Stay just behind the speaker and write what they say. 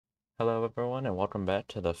Hello everyone and welcome back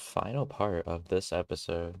to the final part of this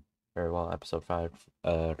episode. Very well, episode 5,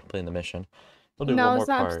 completing the mission. We'll do one No, more it's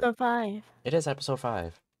not part. episode 5. It is episode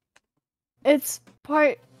 5. It's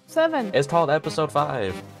part 7. It's called episode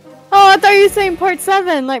 5. Oh, I thought you were saying part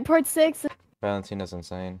 7, like part 6. Valentina's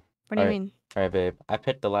insane. What do you mean? Alright babe, I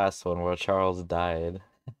picked the last one where Charles died.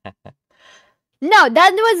 No,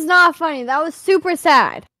 that was not funny. That was super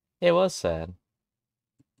sad. It was sad.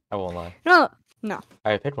 I won't lie. No.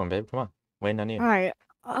 Alright, pick one babe, come on. Waiting on you. Alright,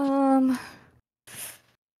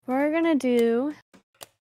 we're gonna do...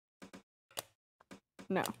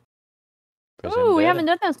 No. Ooh, we haven't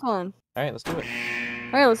done this one. Alright, let's do it.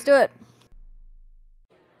 Alright, let's do it.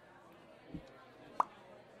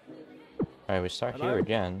 Alright, we start Hello? here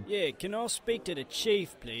again. Yeah, can I speak to the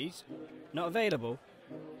chief, please? Not available?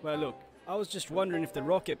 Well, look, I was just wondering if the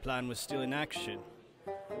rocket plan was still in action.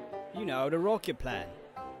 You know, the rocket plan.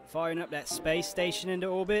 Firing up that space station into I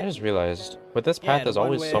orbit. just realized, with this Yeah, path the there's one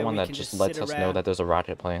always where someone we that can just just lets sit us know around. that there's a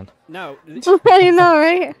rocket plan. No, You know,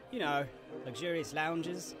 right? you know, luxurious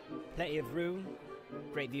lounges, plenty of room,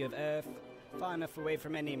 great view of Earth, far enough away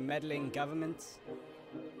from any meddling governments.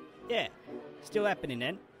 Yeah, still happening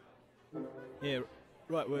then. Yeah,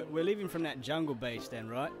 right, we're leaving from that jungle base then,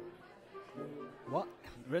 right? What?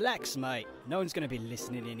 Relax, mate. No one's gonna be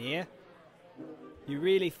listening in here. You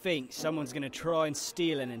really think someone's gonna try and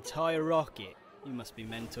steal an entire rocket? You must be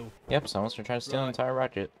mental. Yep, someone's gonna try to steal an Right. entire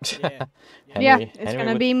rocket. Yeah. Yeah, it's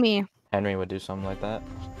gonna be me. Henry would do something like that.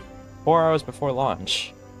 4 hours before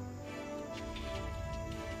launch.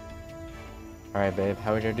 Alright, babe,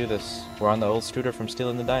 how would you do this? We're on the old scooter from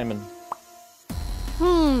stealing the diamond.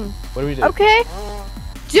 What do we do? Okay.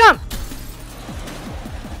 Jump!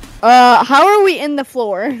 How are we in the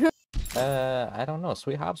floor? I don't know.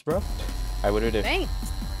 Sweet hops, bro. Alright, what do we do? Thanks.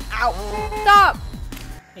 Ow. Stop!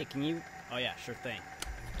 Hey, can you... Oh yeah, sure thing.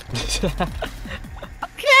 Okay!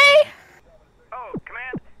 Oh,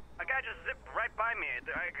 Command, a guy just zipped right by me.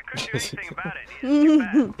 I couldn't do anything about it. He's too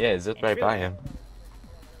fast. Yeah, it zipped right by him.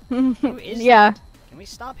 Who is Yeah. that? Can we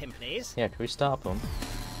stop him, please? Yeah, can we stop him?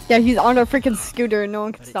 Yeah, he's on a freaking scooter and no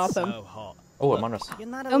one can But stop it's him. so hot. Oh, I'm on us. You're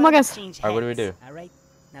not Oh my allowed gosh. to change Alright, what do we heads, do? Alright,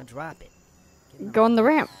 now drop it. Get Go on the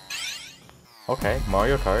ramp. Okay,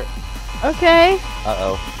 Mario Kart. Okay.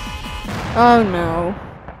 Uh-oh. Oh no.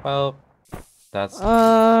 Well, that's...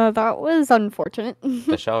 That was unfortunate.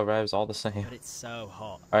 the shell arrives all the same. But it's so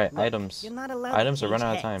hot. Alright, Look, items. You're not allowed Items to are running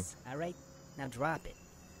change out of time. heads, Alright, now drop it.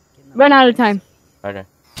 Get in the Run out of box. time. Okay. An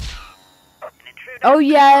intruder Oh, has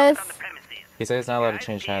yes. crossed on the premises. He said he's not allowed to Guys,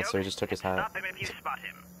 change hats, so he just took his hat. Stop him if you spot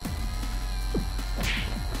him.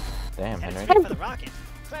 Damn, Heads Henry. ready for the rocket.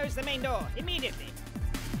 Close the main door immediately.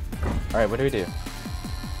 Alright, what do we do?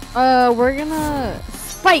 We're gonna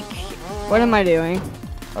spike. What am I doing?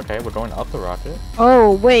 Okay, we're going up the rocket.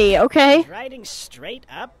 Oh, wait, okay. Riding straight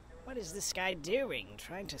up? What is this guy doing?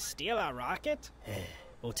 Trying to steal our rocket?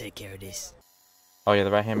 We'll take care of this. Oh yeah,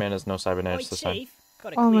 the right-hand man has no cybernetics Oi, this time. Chief.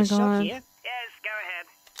 Got a Oh my quick shot God. here. Yes, go ahead.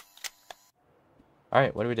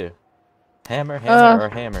 Alright, what do we do? Hammer, hammer, or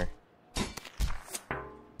hammer?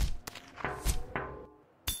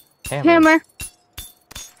 Hammer.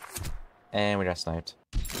 And we got sniped.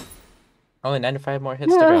 Only 95 more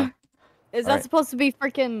hits to go. Is that Alright. supposed to be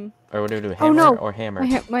freaking... Or what do we do? Hammer Oh no. or hammer?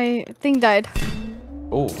 My thing died.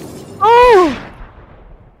 Ooh. Oh!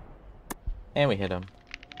 And we hit him.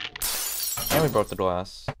 And we broke the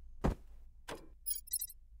glass.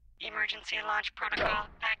 Emergency launch protocol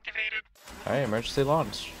activated. Alright, emergency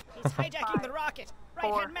launch. He's hijacking the rocket.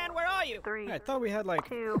 Right-hand man, where are you? 3, I thought we had like...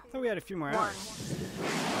 2, I thought we had a few more hours.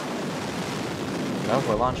 No,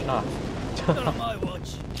 we're launching off. Not on my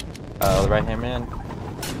watch. Uh-oh, the right-hand man.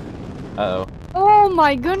 Uh-oh. Oh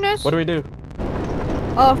my goodness. What do we do?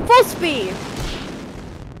 Full speed.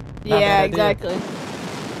 Not a Yeah, bad idea. exactly.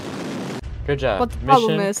 Good job. What the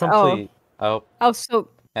problem Mission is- complete. Oh, I was so...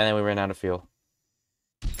 and then we ran out of fuel.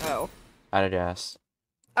 Oh. Out of gas.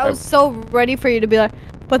 I was so ready for you to be like,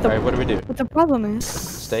 but the... Alright, what do we do? What the problem is...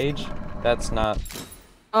 Stage? That's not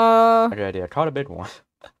a good idea. I caught a big one.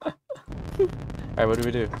 Alright, what do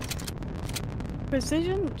we do?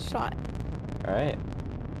 Precision shot. Alright.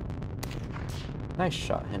 Nice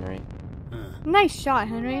shot, Henry. Nice shot,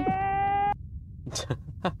 Henry.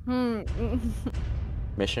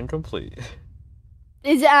 Mission complete.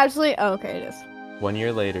 Is it actually? Oh, okay, it is. 1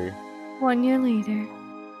 year later. 1 year later.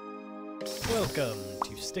 Welcome to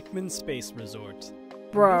Stickman Space Resort.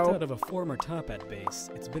 Built Bro. out of a former Top-Hat base,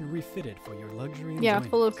 it's been refitted for your luxury Yeah, enjoyment.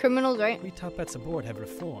 full of criminals, right? We Top-Hats aboard have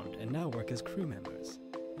reformed and now work as crew members.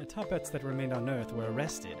 The Top-Hats that remained on Earth were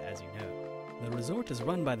arrested, as you know. The resort is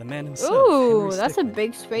run by the man himself, Ooh, Henry that's a Stickman.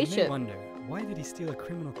 big You may spaceship. wonder, Why did he steal a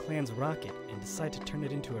criminal clan's rocket and decide to turn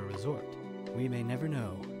it into a resort? We may never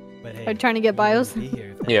know. But hey, Are you trying to get we wouldn't bios? be here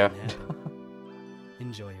if that Yeah. didn't happen.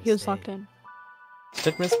 Enjoy your He was stay. locked in.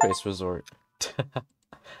 Stickman Space Resort.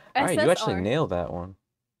 Alright, you actually SSR. nailed that one.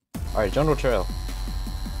 Alright, Jungle Trail.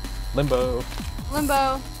 Limbo.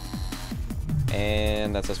 Limbo.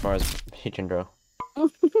 And that's as far as he can go.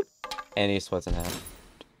 And he splits in half.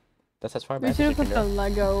 That's as far We back should as have he put can the go.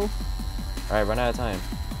 Lego. Alright, run out of time.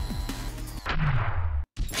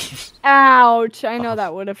 Ouch! I know Oh.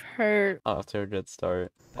 that would have hurt. Off to a good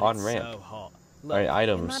start. But On it's ramp. so hot. Look, Alright, you're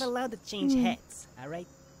items. not allowed to change heads, alright?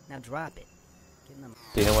 Now drop it. Get in the...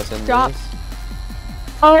 Do you know what's in Drop. these?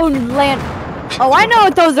 Oh, land. Oh, I know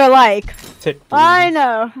what those are like. Tick, I please.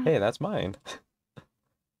 know. Hey, that's mine.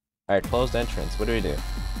 Alright, closed entrance. What do we do?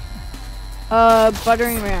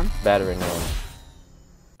 Buttering ram. Battering ram.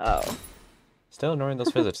 Oh. Still ignoring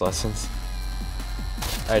those physics lessons.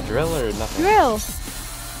 Alright, drill or nothing? Drill.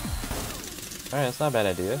 Alright, that's not a bad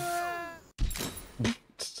idea.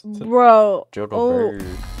 Bro. Jodel Oh. bird.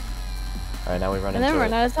 Alright, now we run And then into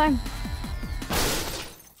run out of time.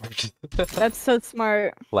 it. That's so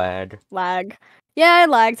smart. Lag. Lag. Yeah, I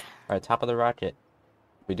lagged. Alright, top of the rocket.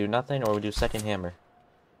 We do nothing or we do second hammer?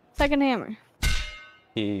 Second hammer.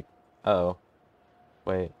 Oh.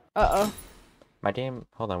 Wait. Uh-oh. My game...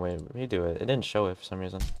 Hold on, wait. Redo it. It didn't show it for some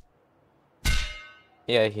reason.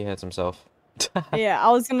 Yeah, he hits himself. Yeah,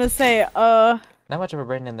 I was gonna say, Not much of a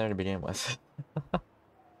brain in there to begin with.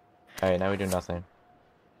 Alright, now we do nothing.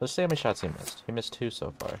 Let's see how many shots he missed. He missed 2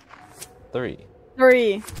 so far. 3.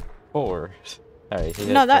 3. 4. Alright, he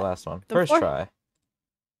hit No, the that- last one. the First 4th. try.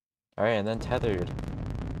 Alright, and then tethered.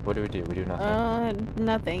 What do? We do nothing.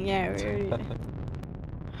 Nothing. Yeah, we already did.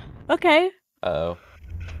 Okay. Uh-oh.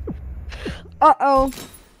 Uh-oh.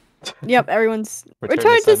 Yep, everyone's... Return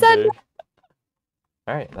Return to sender!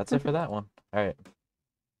 Alright, that's it for that one. Alright.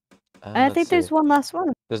 I think there's one last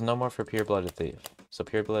one. There's no more for Pure Blooded Thief. So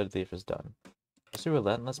Pure Blooded Thief is done. Let's do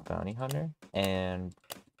Relentless Bounty Hunter and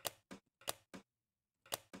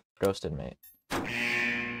Ghost Inmate.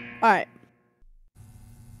 Alright.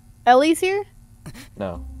 Ellie's here?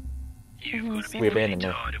 No. You've got to be We really abandoned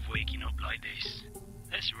her. tired of waking up like this.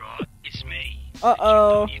 That's right, it's me.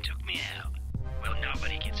 Uh-oh. You took me out. Well,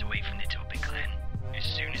 nobody gets away from the topic, Glenn. As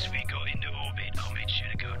soon as we got into orbit, I'll make sure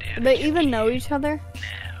to go down. Do they and even check know you. each other?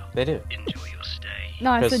 Now, They do. enjoy your stay.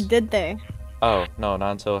 No, I Chris- said did they? Oh, no,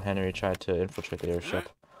 not until Henry tried to infiltrate the airship.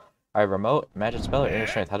 Alright, remote, magic spell, or inner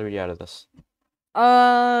strength. How do we get out of this?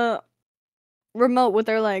 Remote with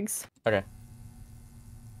their legs. Okay.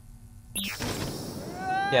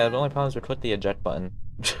 Yeah, the only problem is we click the eject button.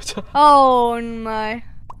 Oh my.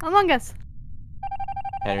 Among Us.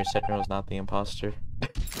 Henry Setner was not the imposter.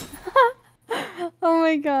 Oh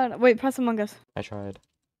my god. Wait, press Among Us. I tried.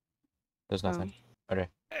 There's Oh. nothing. Okay.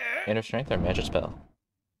 Inner strength or magic spell?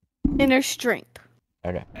 Inner strength.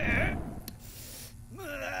 Okay.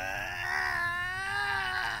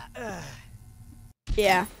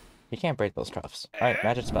 Yeah. You can't break those cuffs. Alright,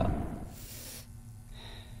 magic spell.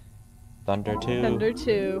 Thunder 2. Thunder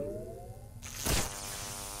 2.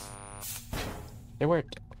 It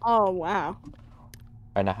worked. Oh wow.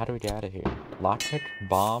 Alright, now how do we get out of here? Lockpick,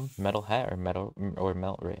 bomb, metal hat, or melt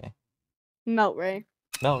ray? Melt ray.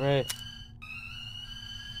 Melt ray.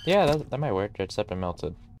 Yeah, that might work, except it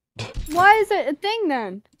melted. Why is it a thing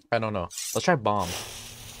then? I don't know. Let's try bomb.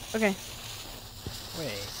 Okay.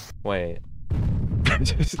 Wait.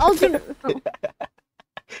 I'll do.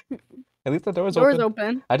 At least the door's Doors open.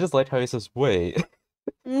 open. I just like how he says, wait.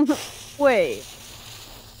 Wait.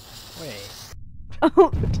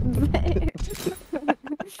 Oh.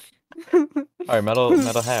 Alright, metal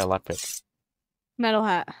hat or lockpick. Metal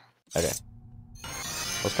hat. Okay.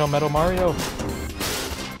 Let's go Metal Mario.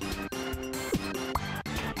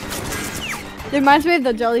 It reminds me of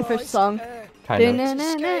the jellyfish song. Kind of.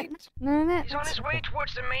 He's on his way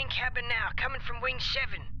towards the main cabin now, coming from Wing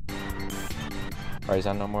 7. Alright, he's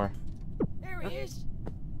on no more. There he is.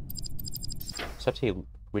 Except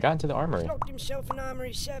we got into the armory. Locked himself in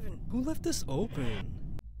Armory 7. Who left this open?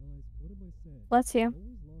 Let's see.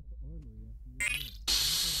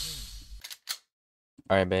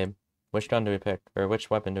 Alright, babe. Which gun do we pick? Or which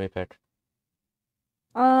weapon do we pick?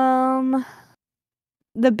 The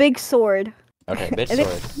big sword. Okay, bitch I think-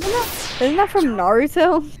 sword. Isn't that from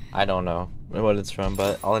Naruto? I don't know what it's from,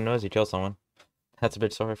 but all I know is you kill someone. That's a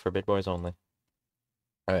big sword for big boys only.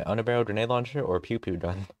 Alright, underbarrel grenade launcher or pew pew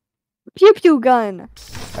gun? Pew pew gun.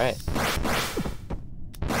 Alright.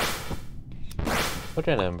 Look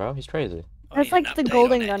at him, bro. He's crazy. That's like the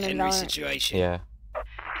golden gun in Valorant. situation. Yeah. He's got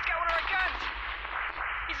one of our guns!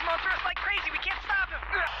 He's amongst us like crazy, we can't stop him!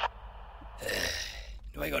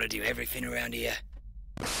 gotta do everything around here.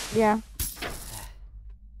 Yeah.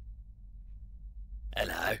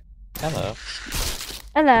 Hello. Hello.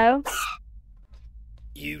 Hello.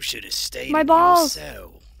 You should have stayed My in balls. your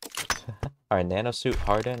cell. Alright, nanosuit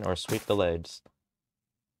harden or sweep the legs.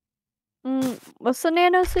 What's the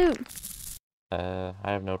nano suit? I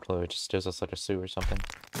have no clue. It just gives us like a suit or something.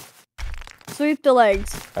 Sweep the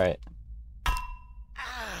legs. Alright.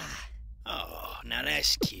 Oh, now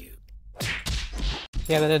that's cute.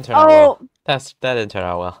 Yeah, that didn't turn out well. Oh, That didn't turn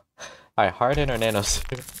out well. Alright, harden or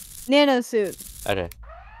nanosuit? nano suit. Okay.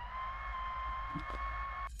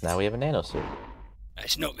 Now we have a nanosuit.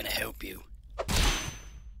 That's not gonna help you.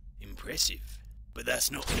 Impressive, but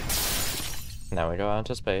that's not gonna... Now we go out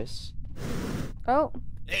into space. Oh.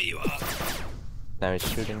 There you are. Now he's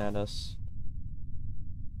shooting at us.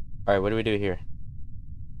 Alright, what do we do here?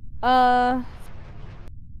 Oh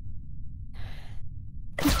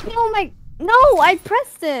my. No, I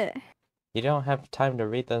pressed it. You don't have time to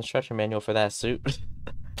read the instruction manual for that suit.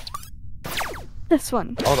 This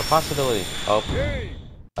one. Oh, the possibility. Oh.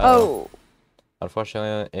 Oh.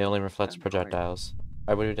 Unfortunately, it only reflects projectiles.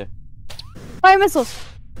 Alright, what do we do? Fire missiles.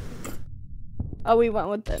 Oh, we went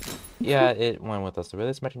with it. Yeah, it went with us. The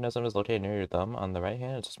release mechanism is located near your thumb on the right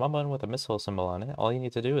hand. It's a small button with a missile symbol on it. All you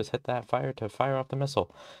need to do is hit that fire to fire off the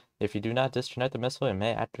missile. If you do not disconnect the missile, it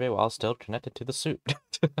may activate while still connected to the suit.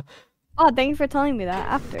 Oh, thank you for telling me that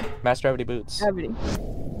after. Mass gravity boots. Gravity.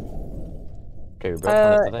 Okay, we broke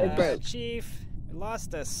one of the it things. broke. Chief, we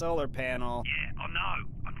lost a solar panel. Yeah, I know.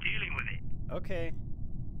 I'm dealing with it. Okay.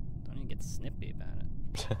 Don't even get snippy about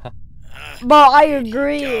it. But I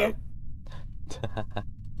agree.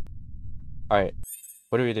 Alright,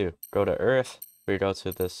 what do we do? Go to Earth, we go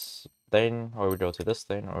to this thing, or we go to this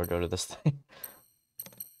thing, or we go to this thing?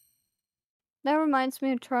 That reminds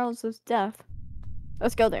me of Charles's death.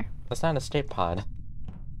 Let's go there. That's not an escape pod.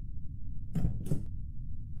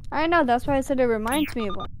 I know, that's why I said it reminds me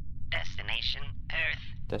of one. Destination Earth.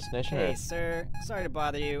 Destination Hey, Earth. sir. Sorry to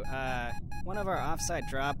bother you. One of our offsite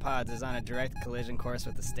drop pods is on a direct collision course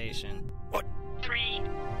with the station. What? 3,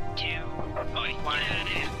 2, oi, get out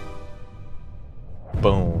of there.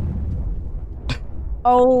 Boom.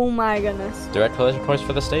 Oh my goodness. Direct collision course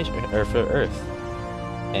for the station, or for Earth.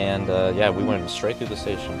 And, yeah, we went straight through the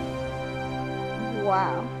station.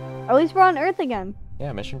 Wow. At least we're on Earth again.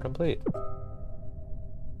 Yeah, mission complete.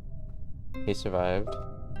 He survived.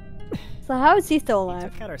 So how is he still He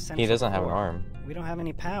alive? took out our He central doesn't have an core. arm. We don't have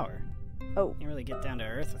any power. Oh. Can't really get down to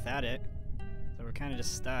Earth without it. So we're kind of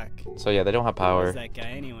just stuck. So yeah, they don't have Who was power. that guy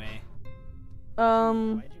anyway?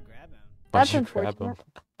 Um, Why'd you grab him? that's Why'd you grab unfortunate.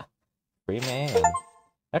 him? Free man.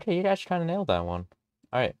 Okay, you guys kind of nailed that one.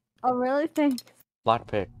 Alright, Oh, really? Thanks.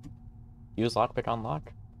 lockpick. Use lockpick on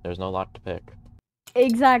lock. There's no lock to pick.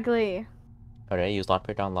 Exactly. Okay, use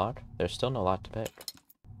lockpick on lock. There's still no lock to pick.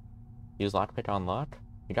 Use lockpick on lock.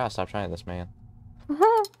 You gotta stop trying this, man.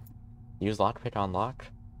 Use lockpick on lock.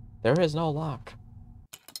 There is no lock.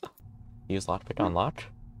 Use lockpick on lock.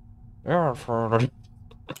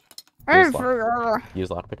 Use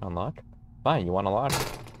lockpick on lock. Fine, you want a lock?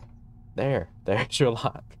 There's your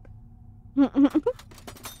lock.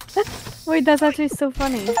 Wait, that's actually so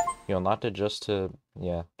funny. You unlocked it just to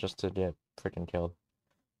get freaking killed.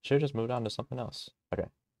 Should've just moved on to something else. Okay.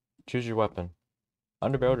 Choose your weapon.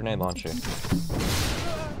 Underbarrel grenade launcher.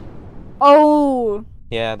 Oh.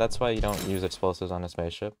 Yeah, that's why you don't use explosives on a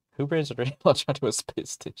spaceship. Who brings a grenade launcher onto a space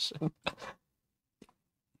station?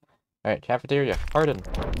 Alright, cafeteria. Harden.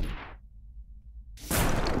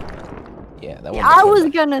 Yeah, that one. I was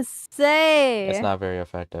gonna say. It's not very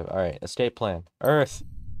effective. Alright, escape plan. Earth.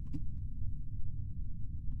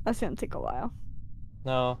 That's gonna take a while.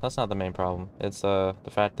 No, that's not the main problem. It's the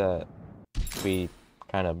fact that we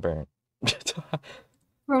kind of burnt.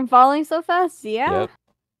 From falling so fast? Yeah. Yep.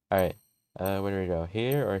 Alright. Where do we go?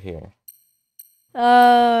 Here or here?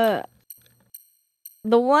 The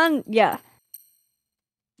one, yeah.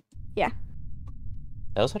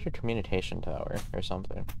 That was like a communication tower or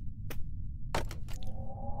something.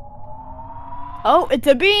 Oh, it's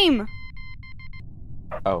a beam.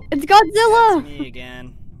 Oh. It's That's Godzilla. me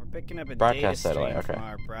again. We're picking up a Broadcast data stream satellite, okay. from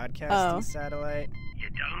our broadcasting Oh. satellite. You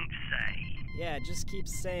don't say. Yeah, it just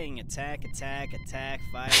keeps saying attack, attack, attack,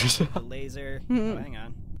 fire, shoot the laser. Oh, hang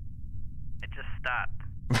on. It just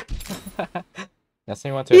stopped. Next thing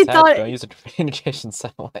you want to He attack, thought- don't use a communication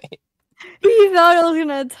satellite. He thought it was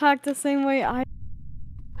gonna attack the same way I.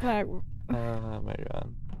 attack. Oh my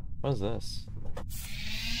god. What is this?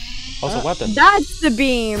 Oh, it's a weapon. That's the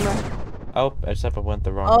beam. Oh, except it went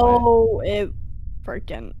the wrong way. Oh, it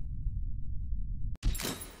freaking.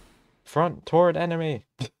 Front toward enemy.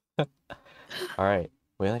 Alright.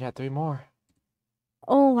 We only got 3 more.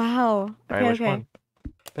 Oh wow. Okay, Alright, which okay. one?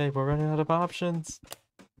 Babe, we're running out of options.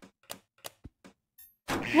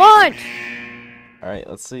 Launch! Alright,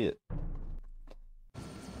 let's see it.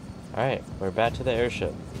 Alright, we're back to the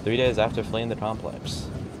airship. 3 days after fleeing the complex.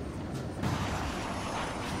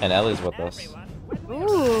 And Ellie's with us. Everyone, when we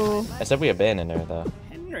Ooh. arrived, I said we abandoned her, though.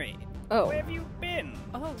 Henry, Oh. where have you been?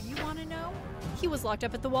 Oh, you want to know? He was locked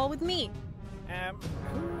up at the wall with me.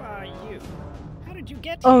 Who are you? How did you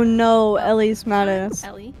get Oh here? no, Ellie's mad at us.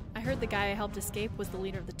 Ellie, I heard the guy I helped escape was the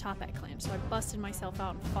leader of the Topat clan, so I busted myself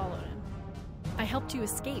out and followed him. I helped you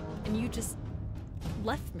escape, and you just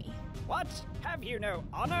left me. What? Have you no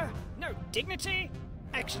honor? No dignity?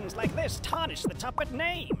 Actions like this tarnish the Tuppet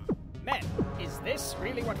name. Men, is this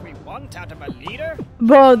really what we want out of a leader?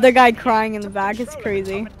 Bro, the guy crying in the back is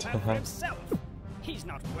crazy. For himself. He's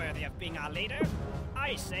not worthy of being our leader.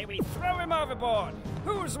 I say we throw him overboard.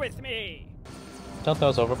 Who's with me? Don't throw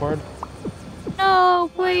us overboard. No,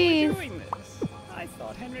 Why are we please. doing this? I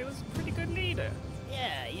thought Henry was a pretty good leader.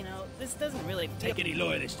 Yeah, you know, this doesn't really Take any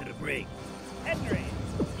loyalists to the brig. Henry,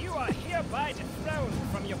 you are hereby dethroned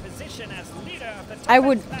from your position as leader of the Tuppet I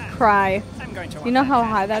would clan. cry. I'm going to You want know that how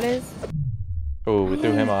man. high that is? Ooh, we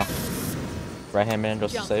threw him off. Right hand man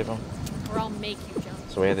just to Jump. save him. Or I'll make you jump.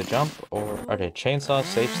 So we either jump or... Okay, chainsaw,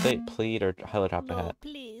 safe state, plead, or helicopter No, hat.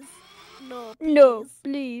 please. No, No, please.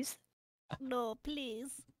 please. No, please.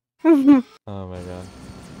 Oh my god.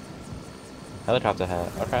 Helicopter hat,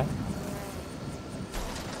 okay.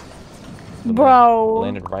 Bro,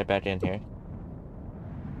 Landed right back in here.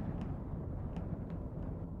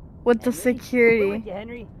 with the We're with security. you,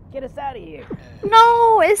 Henry. Get us out of here.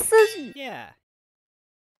 No, it's the Yeah.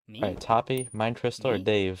 Me? Alright, Toppy, Mind Crystal, or Me?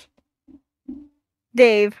 Dave?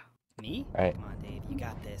 Dave. Me? Alright. Come on, Dave. You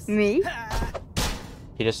got this. Me?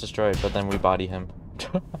 He just destroyed, but then we body him.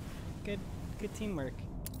 Good teamwork.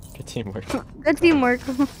 Good teamwork. Good teamwork.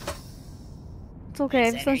 It's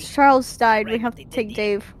okay. Thanks, Henry. Since Charles died, we Right, have they to did take the-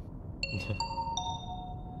 Dave.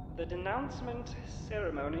 The denouncement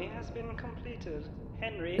ceremony has been completed.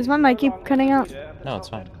 Henry Is my mic keep cutting out? No, it's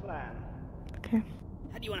fine. Okay.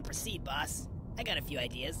 How do you want to proceed, boss? I got a few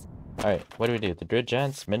ideas. Alright, what do we do? The Grid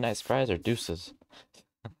Gents, Midnight Surprise, or Deuces?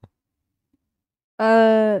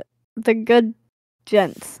 The good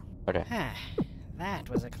gents. Okay. That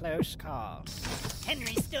was a close call.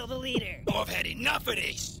 Henry's still the leader. Oh, I've had enough of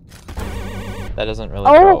this. That doesn't really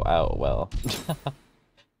Oh! go out well.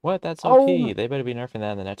 What? That's Oh. OP. They better be nerfing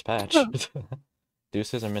that in the next patch.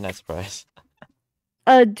 Deuces or Midnight Surprise?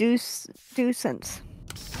 Deucents.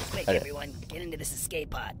 Quick, Okay. everyone, get into this escape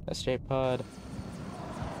pod. Escape pod.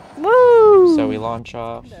 Woo! So we launch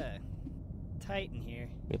off. Kinda tight in here.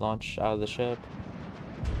 We launch out of the ship.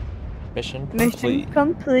 Mission Mission complete.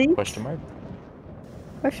 complete. Question mark.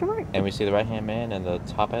 Question mark. And we see the right hand man and the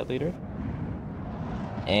top hat leader.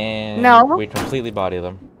 And No. we completely body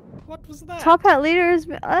them. What was that? Top hat leader is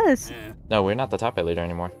us. No, we're not the top hat leader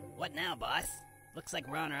anymore. What now, boss? Looks like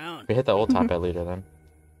we're on our own. We hit the old top hat leader then.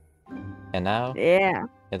 And now Yeah.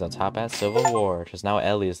 it's the top hat Civil War, because now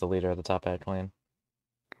Ellie is the leader of the top hat clan.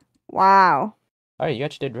 Wow. Alright, you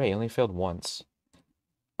actually did great. You only failed once.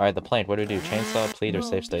 Alright, the plank. What do we do? Chainsaw, plead, or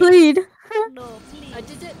safe state? Plead. No, please.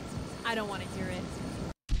 Did it? I don't want to hear it.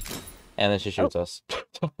 And then she shoots us.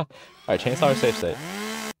 Alright, chainsaw or safe state?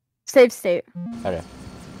 Save state. Okay.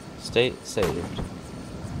 State saved.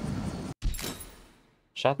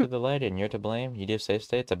 Shot through the leg and you're to blame. You give safe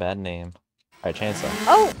state's a bad name. Alright, chainsaw.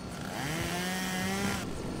 Oh.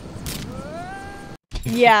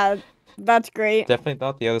 Yeah, that's great. Definitely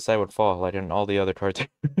thought the other side would fall, like in all the other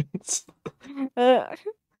cartoons. Alright,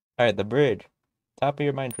 the bridge. Top of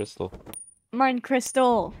your mind crystal. Mine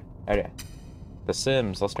crystal. Okay. The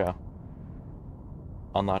Sims, let's go.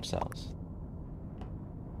 Unlock cells.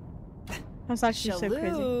 That's actually so crazy.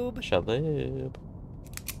 Shaloob.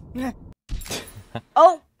 Shaloob.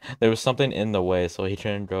 Oh. There was something in the way, so he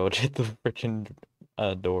couldn't go to the freaking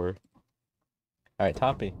door. Alright,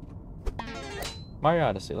 Toppy. Mario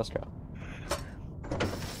Odyssey, let's go.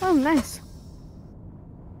 Oh, nice.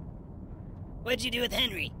 What'd you do with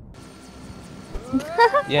Henry?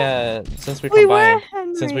 Yeah, since we We were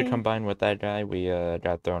combined Henry. with that guy, we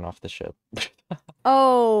got thrown off the ship.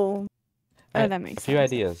 Oh. Oh, Alright, that makes a few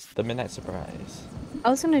sense. ideas. The Midnight Surprise. I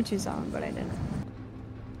was gonna choose that one, but I didn't.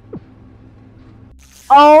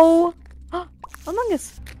 Oh. Among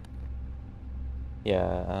Us.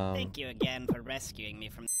 Yeah, Thank you again for rescuing me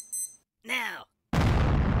from. Now!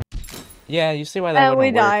 yeah, you see why that And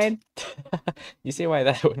wouldn't we have worked. You see why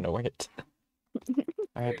that wouldn't have worked.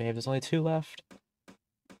 Alright, babe, there's only 2 left.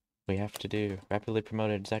 We have to do rapidly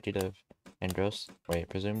promoted executive. Andros, wait,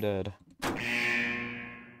 presumed dead.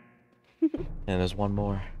 And there's one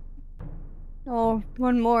more. Oh,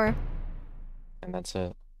 one more. And that's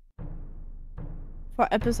it. For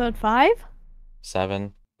episode 5?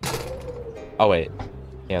 7. Oh, wait.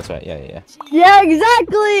 Yeah, that's right. Yeah. Yeah,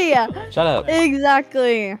 exactly! Shut up.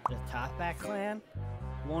 Exactly. The Toppat clan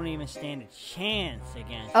won't even stand a chance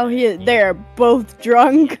against Oh, us. they're both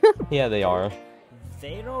drunk. Yeah, they are.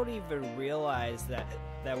 They don't even realize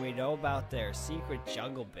that we know about their secret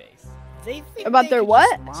jungle base. They think About they their can what?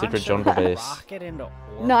 just launch Secret a jungle base. rocket into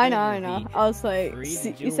No, I orbit know, I and know. be I was like, free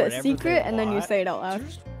to do you said whatever secret, they and then you want. say it out loud.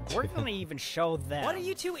 We're gonna even show them. What are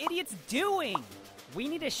you two idiots doing? We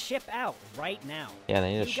need to ship out right now. Yeah,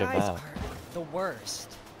 they need to You ship guys out. are the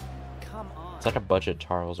worst. Come on. It's like a budget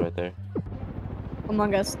Charles right there.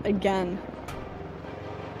 Among Us again.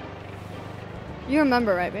 You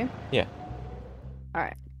remember, right, babe? Yeah.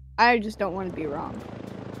 Alright. I just don't want to be wrong.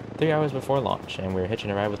 3 hours before launch, and we were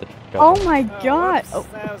hitching a ride with the Oh truck. my god! Whoops,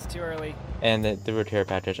 that was too early. And they threw a care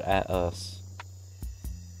package at us.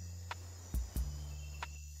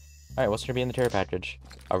 Alright, what's gonna be in the care package?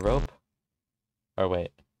 A rope? Or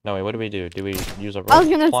wait. No, wait, what do we do? Do we use a rope, I was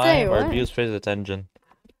gonna climb, say, or what? abuse physics engine?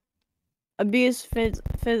 Abuse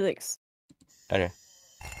physics. Okay.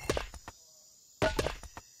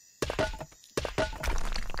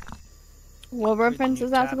 What reference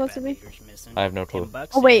is that supposed to be? I have no clue.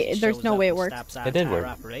 Oh, wait, there's no way it works. It did work.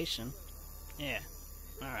 Operation. Yeah.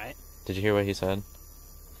 Alright. Did you hear what he said?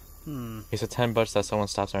 He said $10 that someone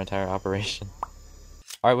stops our entire operation.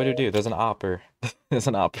 Alright, what do we do? There's an opper. There's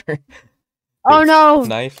an opper. Oh no!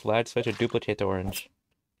 Knife, latch switch, or duplicate the orange.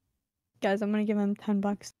 Guys, I'm gonna give him $10.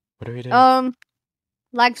 What do we do?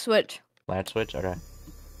 Lag switch. Latch switch? Okay.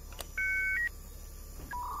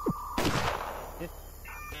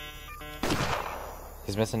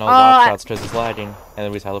 He's missing all his op shots because he's lagging, and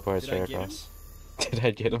then we teleported straight across. Did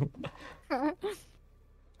I get him?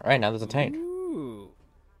 Alright, now there's a tank. Ooh.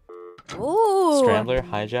 Ooh! Scrambler,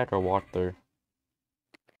 hijack, or walkthrough?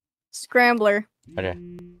 Scrambler. Okay.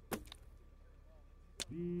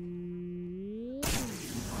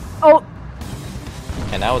 Oh!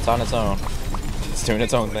 And now it's on its own. It's doing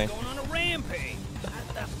its own thing. Going on a rampage.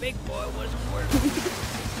 That big boy wasn't working.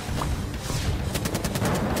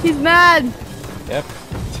 He's mad! Yep.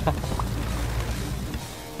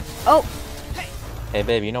 Oh! Hey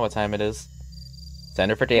babe, you know what time it is?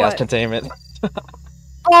 Center for chaos What? containment.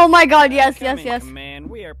 Oh my god, yes, Come yes, in, yes. Command.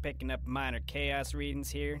 We are picking up minor chaos readings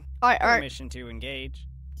here. Alright, alright. Permission to engage.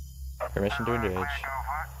 Permission to engage.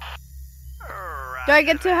 Do I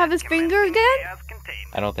get to have his finger again?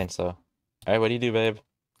 I don't think so. Alright, what do you do, babe?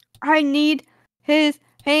 I need his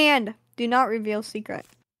hand. Do not reveal secret.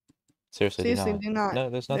 Seriously, Seriously, do do not. No,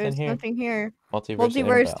 there's nothing There's here. nothing here.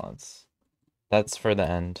 Multiverse imbalance. That's for the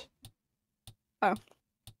end. Oh.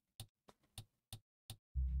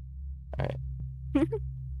 Alright.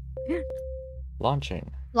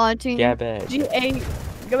 Launching. Launching. Yeah, bag. G-A...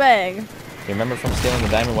 Gabag. You remember from stealing the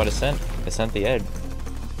diamond what it sent? It sent the egg.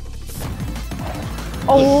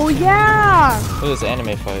 Oh, yeah! Look at this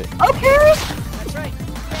anime fight. Okay! That's right.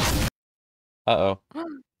 Uh-oh.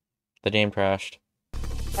 The game crashed.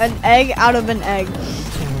 An egg out of an egg.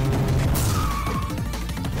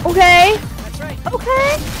 Okay! That's right.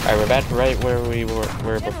 Okay! Alright, we're back right where we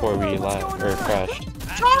were before we crashed.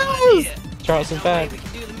 Charles! Charles is back! We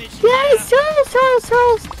can do the mission Yes!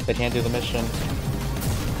 Charles! They can't do the mission.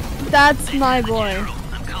 That's my boy.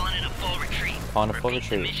 I'm calling it a full retreat. On a full The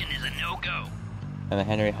retreat. mission is a no-go. And then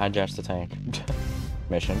Henry hijacks the tank.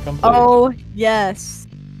 Mission complete. Oh, yes.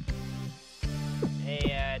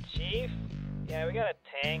 Hey, Chief? Yeah, we got a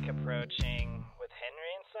tank approaching with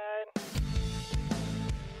Henry inside.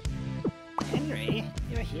 Henry?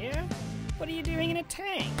 You're here? What are you doing in a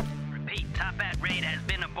tank? Repeat, Toppat raid has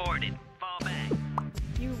been aborted. Fall back.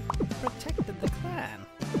 You protected the clan.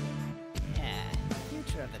 Yeah, the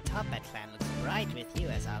future of the Toppat clan looks bright with you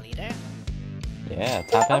as our leader. Yeah,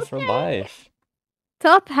 top half for life.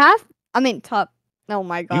 Top half? I mean, top. Oh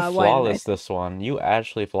my You god, flawless this one. You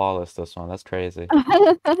actually flawless this one. That's crazy.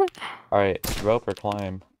 why did I... Alright, rope or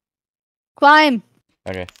climb? Climb.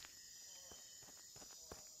 Okay.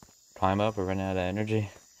 Climb up, we're running out of energy.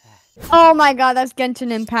 Oh my god, that's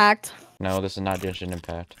Genshin Impact. No, this is not Genshin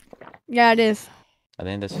Impact. Yeah, it is. I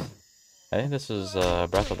think this is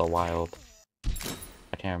Breath of the Wild.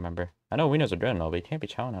 I can't remember. I know Wiener's Adrenaline, but you can't be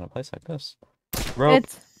chowing on a place like this. Rope.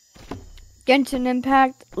 It's Genshin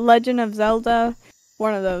Impact, Legend of Zelda,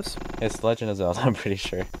 one of those. It's Legend of Zelda, I'm pretty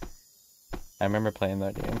sure. I remember playing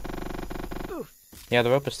that game. Yeah, the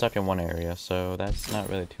rope is stuck in one area, so that's not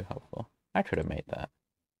really too helpful. I could have made that.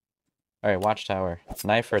 Alright, watchtower.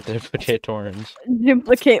 Knife or duplicate orange.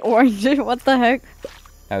 Duplicate orange. What the heck?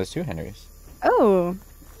 Now there's 2 Henrys. Oh.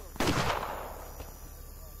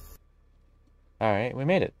 Alright, we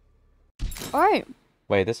made it. Alright.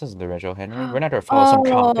 Wait, this isn't the original Henry. We're not gonna follow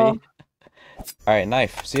some Oh. copy. Alright,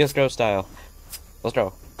 knife. CSGO style. Let's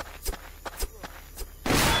go.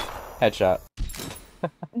 Headshot.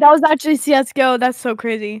 That was actually CSGO. That's so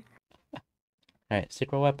crazy. Alright,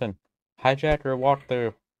 secret weapon. Hijack or walk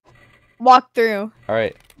through? Walk through.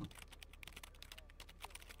 Alright.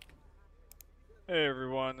 Hey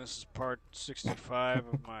everyone, this is part 65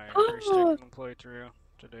 of my Stickman playthrough.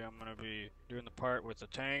 Today I'm going to be doing the part with the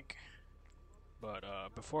tank. But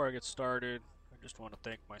before I get started, I just want to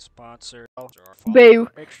thank my sponsor. Babe,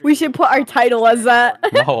 Make sure we you should leave put a our comment title as that.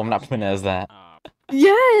 No, I'm not putting it as that.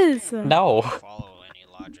 Yes. No. Follow any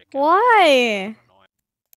logic. Why?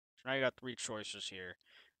 So now you got 3 choices here.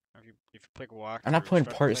 If you pick walk, I'm not putting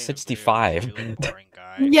part 65.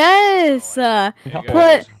 Yes. No.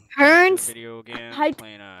 Put Herns. Hi.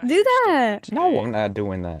 Do that. No, I'm not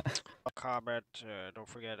doing that. Comment. Don't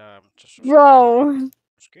forget to subscribe. Bro.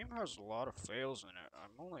 This game has a lot of fails in it.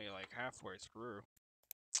 I'm only like halfway through.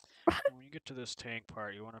 When you get to this tank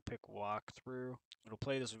part, you want to pick walk through. It'll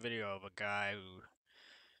play this video of a guy who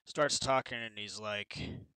starts talking and he's like,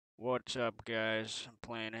 "What's up, guys? I'm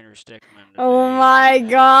playing Henry Stickman today." Oh my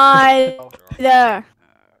god.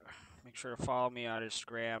 Make sure to follow me on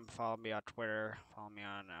Instagram, follow me on Twitter, follow me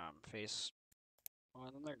on Face. Oh,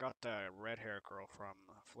 and then they got the red hair girl from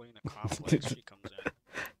Fleeing the Complex. She comes in.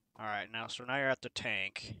 Alright, so now you're at the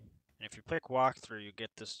tank. And if you pick walkthrough, you get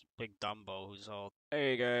this big Dumbo who's all,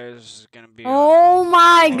 "Hey guys, this is gonna be Oh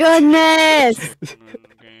my goodness.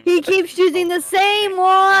 He keeps using the same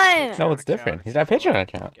one. No, it's different. He's got a Patreon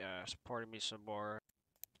account. Yeah, supporting me some more.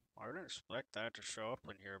 I didn't expect that to show up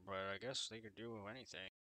in here, but I guess they could do anything.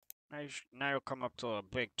 Now you'll come up to a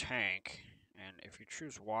big tank, and if you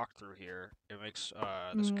choose walkthrough here, it makes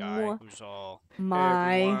this guy who's all, "Hey,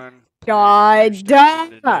 My everyone, god.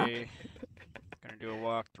 today. Gonna do a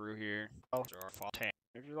walkthrough here."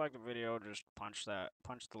 If you like the video, just punch the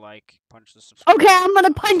like, punch the subscribe. Okay, I'm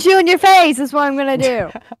gonna punch you in your face. That's what I'm gonna do.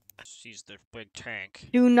 Sees the big tank.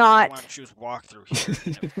 Do You not. want to choose walkthrough here,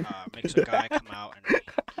 and it makes a guy come out, and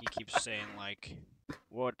he keeps saying like,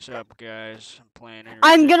 "What's up, guys? I'm playing."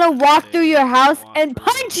 I'm gonna walk through your house and Walkthrough.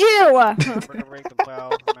 punch you. Remember to ring the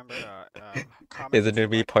bell. Remember comment Is it if gonna you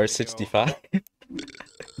be like the part video. 65?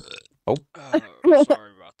 Oh. Sorry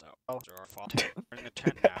about that. We're in the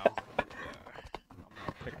tent now. I'm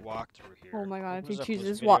gonna pick walkthrough here. Oh my god, if he Opens up chooses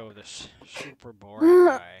this walk. video of this super boring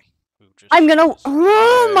guy who just I'm gonna. says,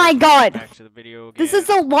 Oh my god. Back to the video This again. is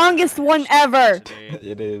the longest one ever. Today.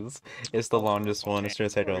 It is. It's the longest one. It's gonna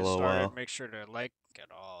take a Before we little get started, while. Make sure to like it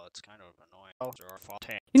all. It's kind of annoying.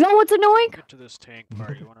 You know what's annoying? Get to this tank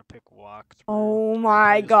part. You want to pick walk through. Oh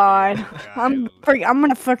my Play this god. video of a guy I'm who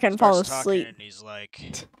gonna fucking fall starts talking asleep. And he's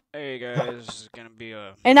like, "Hey guys, this is gonna be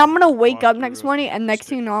a." And I'm gonna wake up walkthrough next of morning, and next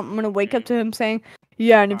thing you know, I'm gonna wake up to game. him saying,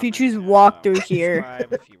 "Yeah, and if you Comment choose and, walk through here."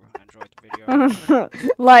 subscribe if you enjoyed the video.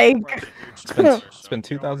 Like, It's been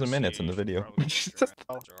 2,000 minutes in the video.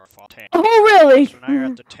 oh really? So now you're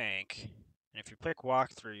at the tank. And if you pick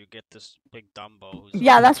walkthrough, you get this big Dumbo. Who's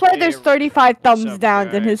Yeah, like, that's why "Hey, there's 35 what's thumbs up,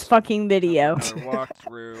 downs in his guys? fucking video. Walk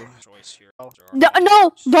through. Choice here.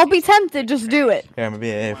 No, don't be tempted, just do it. Yeah, I'm gonna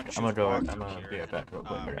be. I'm Why don't gonna you go. walk I'm through gonna here? be right back real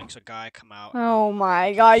quick. Here. Makes a guy come out. Oh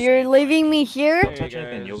my god, you're leaving me here? Hey touch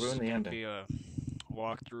anything, guys, you'll ruin the gonna ending. be a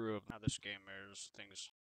walkthrough of how this game is.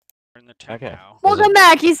 Things. We're in the tent Okay. now. Welcome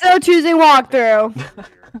back, he's still choosing walkthrough.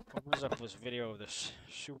 Opens up this video of this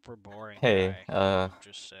super boring Hey, guy who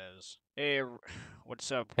just says, "Hey, what's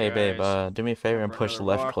up, Hey, guys? babe. Do me a favor and For push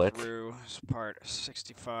another left click. walkthrough. It's part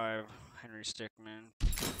 65, Henry Stickman."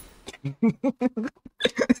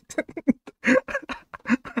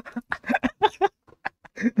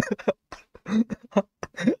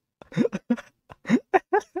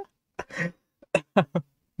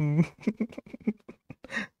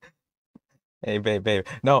 Hey, babe.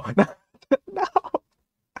 No, no, no.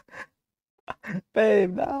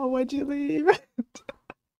 Babe, no. Why'd you leave?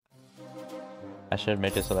 I should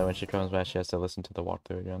make it so that when she comes back, she has to listen to the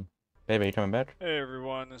walkthrough again. Babe, are you coming back? Hey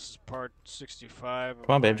everyone, this is part 65.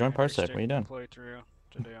 Come on, babe, join Henry Parsec. What are you doing? Stickman playthrough.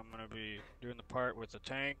 Today I'm gonna be doing the part with the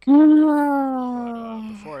tank. Oh. But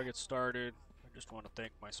before I get started, I just want to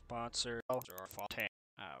thank my sponsor.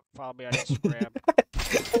 Follow me on Instagram.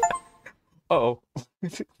 Uh-oh.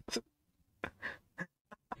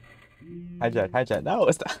 Hijack. No,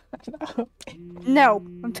 it's not. No. No,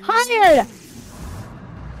 I'm tired.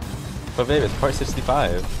 But babe, it's part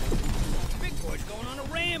 65. Big boy's going on a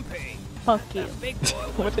rampage. Fuck you. Big boy.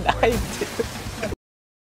 What did I do?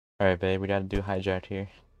 Alright, babe, we gotta do hijack here.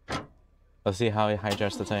 Let's see how he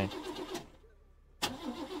hijacks the tank.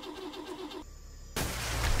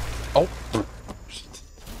 Oh!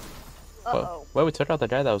 Uh-oh. Well, we took out the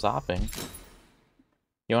guy that was opping.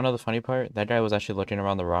 You wanna know the funny part? That guy was actually looking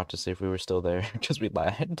around the rock to see if we were still there, because we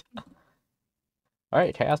lagged.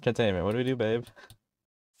 Alright, Chaos Containment, what do we do, babe?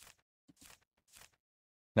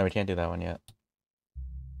 No, we can't do that one yet.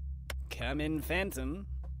 Come in, Phantom.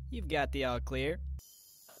 You've got the all clear.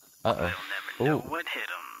 Uh-oh. They'll never know what hit 'em.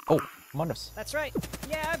 Oh, Monus. That's right.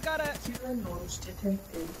 Yeah, I've got a...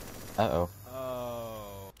 Uh-oh.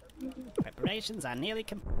 Oh. Preparations are nearly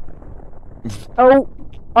Oh.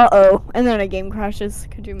 Uh-oh. And then a game crashes.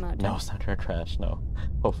 Could you imagine? No, it's not gonna crash, no.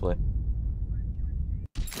 Hopefully.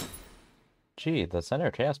 Gee, the center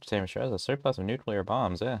of Chaos Containment shows a surplus of nuclear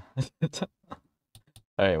bombs, yeah.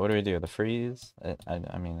 Alright, what do we do? The freeze?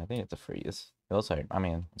 I mean, I think it's a freeze. It looks like, I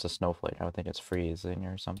mean, it's a snowflake. I would think it's freezing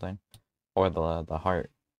or something. Or the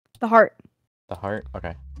heart. The heart. The heart?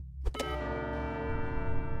 Okay.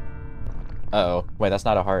 Uh-oh. Wait, that's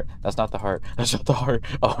not a heart. That's not the heart. That's not the heart.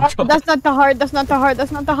 Oh, God. That's not the heart. That's not the heart.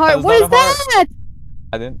 That's not the heart. That's What is not a heart. that?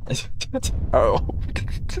 I didn't... Oh.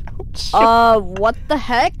 What the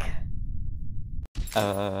heck?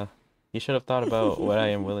 You should have thought about what I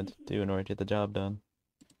am willing to do in order to get the job done.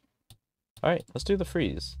 Alright, let's do the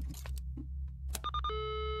freeze.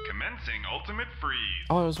 Commencing ultimate freeze.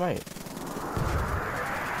 Oh, I was right.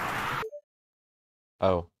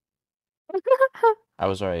 Oh. I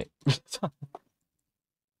was right.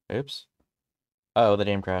 Oops. Uh oh, the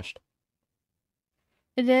game crashed.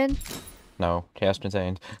 It did? No, chaos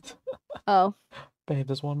contained. Oh. Babe,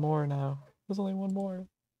 there's one more now. There's only one more.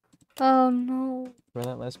 Oh no.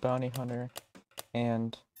 Relentless Bounty Hunter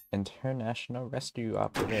and International Rescue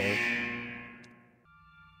Operative.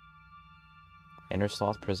 Inner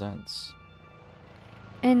Sloth presents.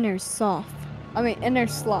 Inner Sloth. I mean, Inner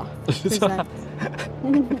Sloth. presents.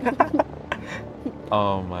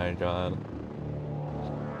 Oh my God.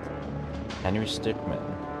 Henry Stickman.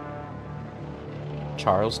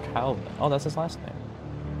 Charles Calvin. Oh, that's his last name.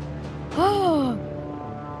 Oh.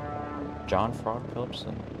 John Frog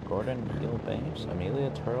Phillipson. Gordon Neil Banks. Amelia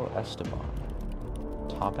Turtle Esteban.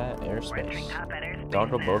 Top at Airspace.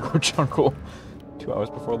 Doggo Bogo Jungle. 2 hours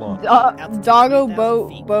before launch. Doggo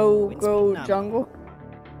Go Jungle.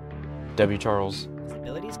 W. Charles.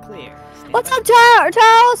 Visibility's clear. What's up,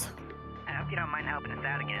 Charles? I hope you don't mind helping us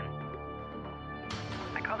out again.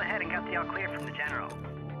 I called ahead and got the all clear from the general.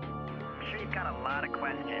 I'm sure you've got a lot of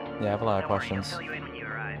questions. Yeah, I have a lot of Don't worry, he'll questions. fill you in when you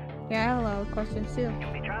arrive. Yeah, I have a lot of questions too.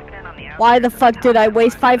 You'll be dropping in on the Why the outskirts of fuck did I town.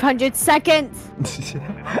 waste 500 seconds? We've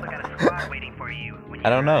also got a squad waiting for you when you I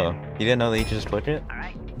don't know. arrive. You didn't know that you could just click it?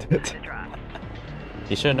 Alright, time to drop.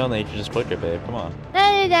 You should have known that you could just click it, babe. Come on. No.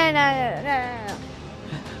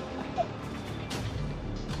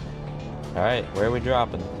 Alright, where are we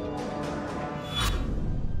dropping?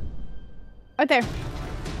 Right there.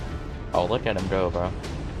 Oh, look at him go, bro.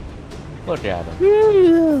 Look at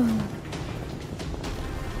him.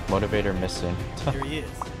 Motivator missing. Here he is.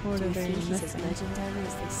 Do you think he's as legendary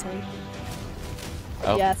as they say?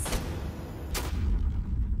 Oh. Yes.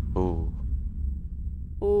 Ooh.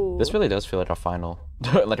 Ooh. This really does feel like a final.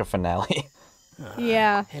 Like a finale.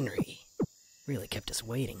 Yeah. Henry. Really kept us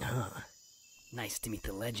waiting, huh? Nice to meet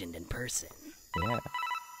the legend in person. Yeah.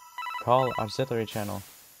 Call auxiliary channel.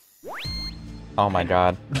 Oh my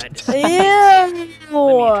God. Glad to see you. Let me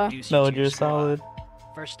Ew. introduce you No, to your you're squad. solid.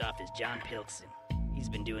 First off is John Pilkson. He's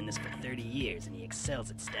been doing this for 30 years and he excels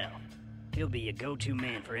at stealth. He'll be your go-to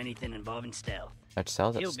man for anything involving stealth. That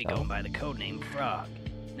sells it He'll be still. going by the codename Frog.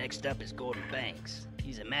 Next up is Gordon Banks.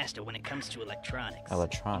 He's a master when it comes to electronics. He knows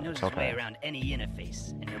Electronics, his way okay. around any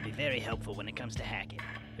interface, and he'll be very helpful when it comes to hacking.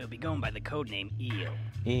 He'll be going by the codename Eel.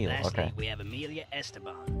 Eel, Lastly, okay. we have Amelia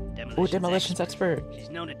Esteban, Ooh, demolitions expert. She's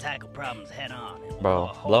known to tackle problems head on. And will Bro, blow a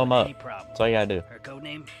hole blow in 'em up. any problem. That's all you gotta do. Her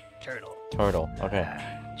codename? Turtle. Turtle,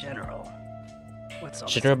 okay. General. What's all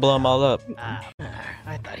Should this have blow them all up.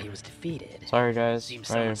 I thought he was defeated. Sorry guys, Seems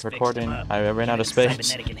sorry, someone's fixed recording. him up. I ran out of Even space.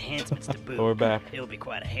 cybernetic enhancements to boot. But we're back. He'll be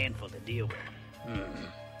quite a handful to deal with.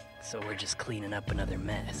 So we're just cleaning up another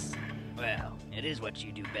mess. Well, it is what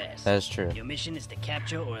you do best. That is true. Your mission is to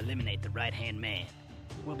capture or eliminate the right-hand man.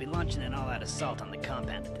 We'll be launching an all-out assault on the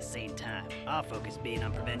compound at the same time. Our focus being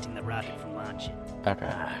on preventing the rocket from launching.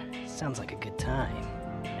 Okay. Sounds like a good time.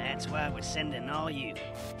 That's why we're sending all you.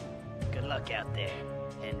 Good luck out there,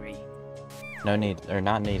 Henry. No need, or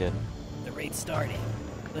not needed. The raid's starting.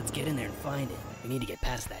 Let's get in there and find it. We need to get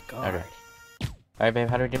past that guard. Okay. Alright, babe,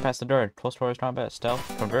 how do we get past the door? Close quarters combat, stealth,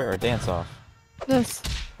 convert, or dance off? This.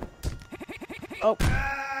 Oh.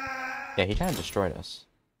 Yeah, he kind of destroyed us.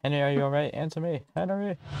 Henry, are you alright? Answer me.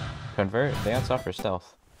 Henry. Convert, dance off, or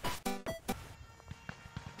stealth?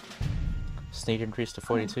 Sneak increased to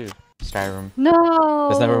 42. Skyrim. No.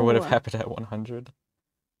 This never would have happened at 100.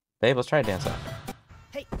 Babe, let's try a dance off.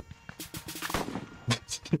 Hey.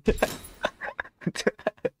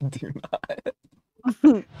 Do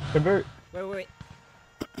not. Convert. Wait.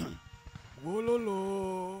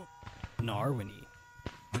 Wololo. Narwini.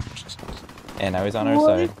 And now he's on our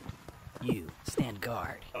side. You, stand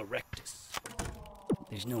guard. Erectus.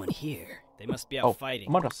 There's no one here. They must be out fighting.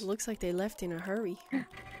 Among us. Looks like they left in a hurry.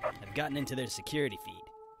 I've gotten into their security feed.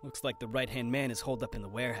 Looks like the right-hand man is holed up in the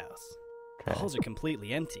warehouse. The Okay. halls are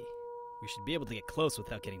completely empty. We should be able to get close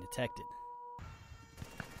without getting detected.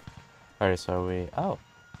 Alright, so we... Oh.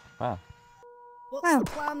 Wow. What's the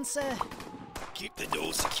plan, sir? Keep the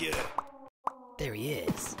door secure. There he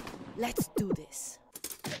is. Let's do this.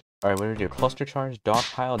 Alright, what do we do? Cluster charge, dog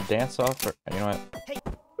pile, dance off, or... You know what?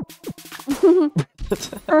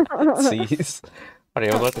 Seize.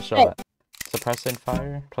 Alright, we'll let the shot. Suppressing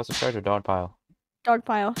fire, cluster charge, or dog pile? Dog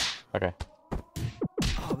pile. Okay. Oh,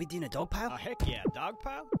 are we doing a dog pile? Oh, heck yeah, dog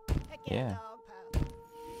pile? Heck Yeah. dog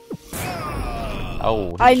pile.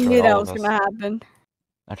 Oh, I he knew destroyed that all was of us. gonna happen.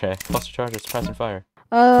 Okay, cluster charge or suppressing fire?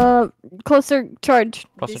 Closer charge.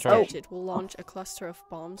 Cluster charge. Disarmed will launch a cluster of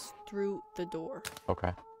bombs through the door.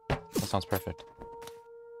 Okay. That sounds perfect.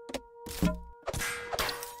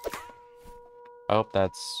 Oh,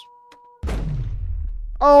 that's...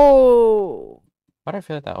 Oh. Why do I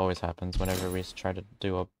feel like that always happens whenever we try to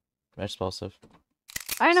do a explosive?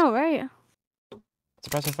 I know, right?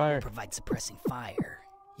 Suppressing fire. Provide suppressing fire.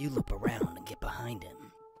 You loop around and get behind him.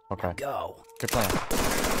 Okay. Now go. Good plan.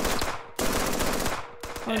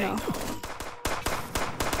 Oh no.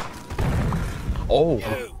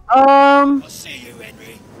 Oh! I'll see you,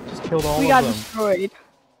 Henry. Just killed all We of got them. destroyed.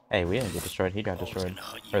 Hey, we didn't get destroyed. He got destroyed.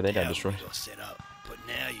 Or they got destroyed. Got set up, but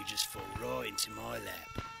now you just fall right into my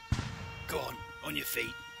lap. Go on your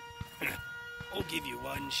feet. I'll give you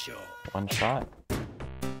one shot. One shot.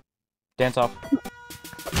 Dance off.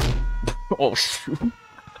 Oh, shoot.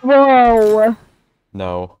 Whoa.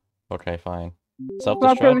 No. Okay, fine.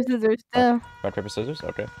 Rock, paper, Self-destruct? scissors. Rock, paper, scissors?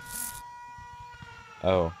 Okay.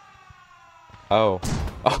 Oh. Oh.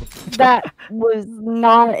 Oh. That was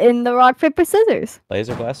not in the rock, paper, scissors.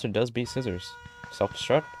 Laser blaster does beat scissors.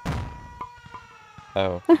 Self-destruct?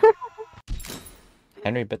 Oh.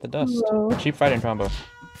 Henry bit the dust. Whoa. Cheap fighting combo.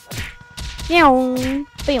 Meow.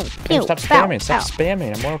 Pew, pew, Stop bow, spamming! Stop bow.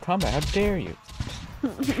 spamming in Mortal Kombat! How dare you!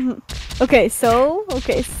 Okay, so.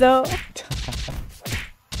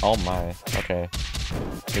 Oh my. Okay.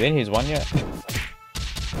 You think he's won yet?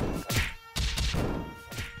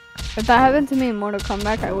 If that happened to me in Mortal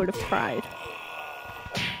Kombat, I would have cried.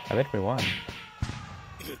 I think we won.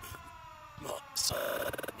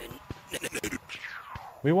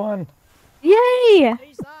 We won! Yay!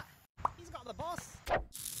 Who's that? He's got the boss.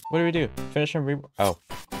 What do we do? Finish him? Oh.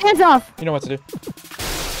 Hands off! You know what to do.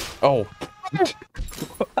 Oh.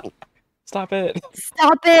 Stop it!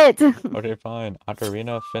 Stop it! Okay, fine.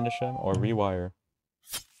 Ocarina, finish him, or rewire.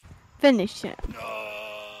 Finish him.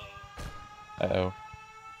 Uh-oh.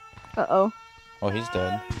 Uh-oh. Oh, he's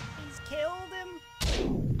dead. He's killed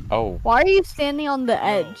him. Oh. Why are you standing on the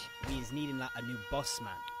edge? He's needing like a new boss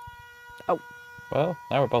man. Well,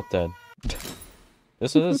 now we're both dead.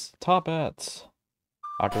 This is top bets.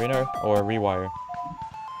 Ocarina or rewire.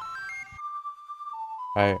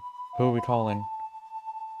 Alright, who are we calling?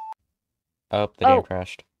 Oh, the game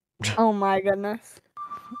crashed. Oh my goodness.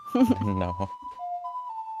 No.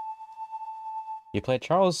 You played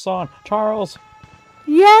Charles' song. Charles!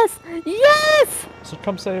 Yes! Yes! So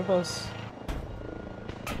come save us.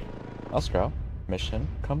 Let's go. Mission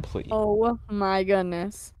complete. Oh my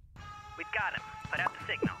goodness. We've got him. Put out the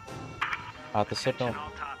signal. Out the signal. Attention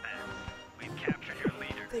all top ends. We've captured your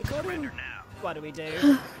leader. They got him. Surrender now. What do we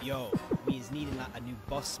do? Yo, we's needing like a new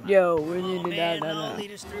boss man. Yo, we need to Man, that. I'll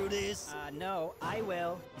lead us through this. No, I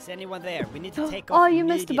will. Is anyone there? We need to take Oh, off you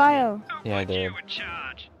missed the immediately. bio. Yeah, I did. You in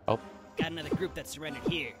charge. Oh, Got another group that surrendered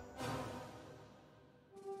here.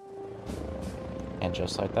 and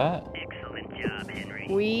just like that. Excellent job, Henry.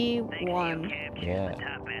 We Thanks to your won. capture, Yeah. the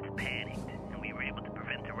top hats panicked, and we were able to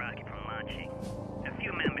prevent the rocket from launching. A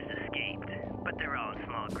few members escaped, but they're all in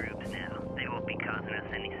small groups now. They won't be causing us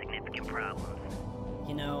any significant problems.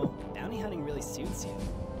 You know, bounty hunting really suits you.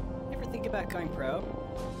 Ever think about going pro?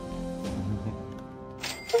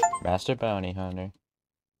 Master Bounty Hunter.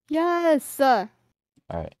 Yes!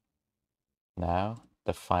 Alright. Now,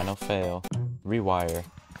 the final fail. Rewire.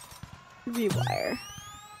 Rewire.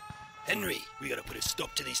 Henry, we gotta put a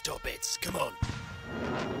stop to these top hits. Come on.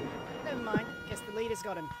 Never mind. Guess the leader's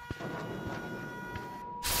got him.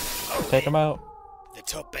 Take him out. The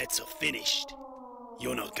top bets are finished.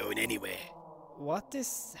 You're not going anywhere. What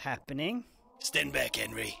is happening? Stand back,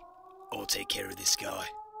 Henry. I'll take care of this guy.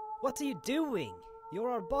 What are you doing? You're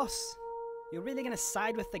our boss. You're really gonna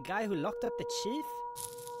side with the guy who locked up the chief?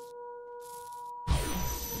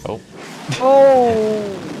 Oh.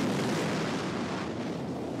 Oh.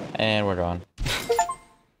 And we're gone.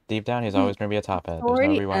 Deep down, he's always gonna be a top hat. There's no Story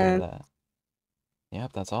rewinding end. that.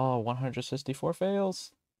 Yep, that's all. 164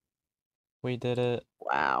 fails. We did it.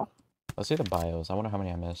 Wow. Let's see the bios. I wonder how many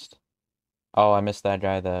I missed. Oh, I missed that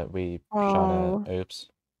guy that we shot Oh. at. Oops.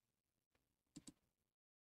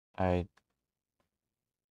 I I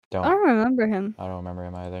don't don't remember him. I don't remember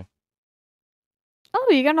him either. Oh,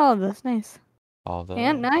 you got all of this. Nice. All the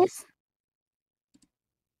And nice.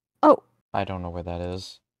 Oh, I don't know where that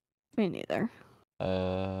is. me neither.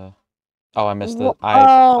 Oh, I missed Wha- it.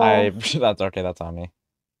 I oh. that's okay, that's on me.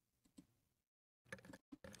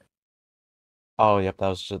 Oh, yep, that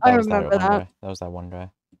was just I that was that remember one that. guy. That was that one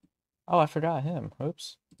guy. Oh, I forgot him.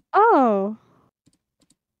 Oops. Oh.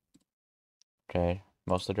 Okay,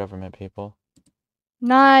 mostly government people.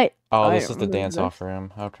 Not. Oh, I this is the remember dance off this.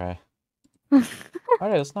 room. Okay. Alright,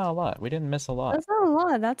 that's not a lot. We didn't miss a lot. That's not a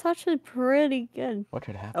lot. That's actually pretty good. What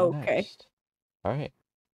could happen Okay. next? Alright.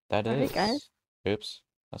 That Alright, is. guys. Oops.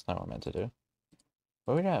 That's not what I meant to do.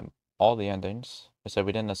 But we got all the endings. I said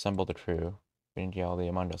we didn't assemble the crew. We didn't get all the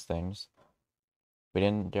Among Us things. We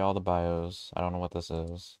didn't get all the bios. I don't know what this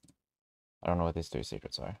is. I don't know what these 3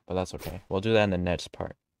 secrets are, but that's okay. We'll do that in the next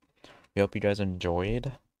part. We hope you guys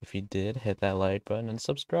enjoyed. If you did, hit that like button and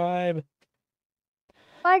subscribe.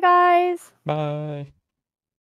 Bye, guys. Bye.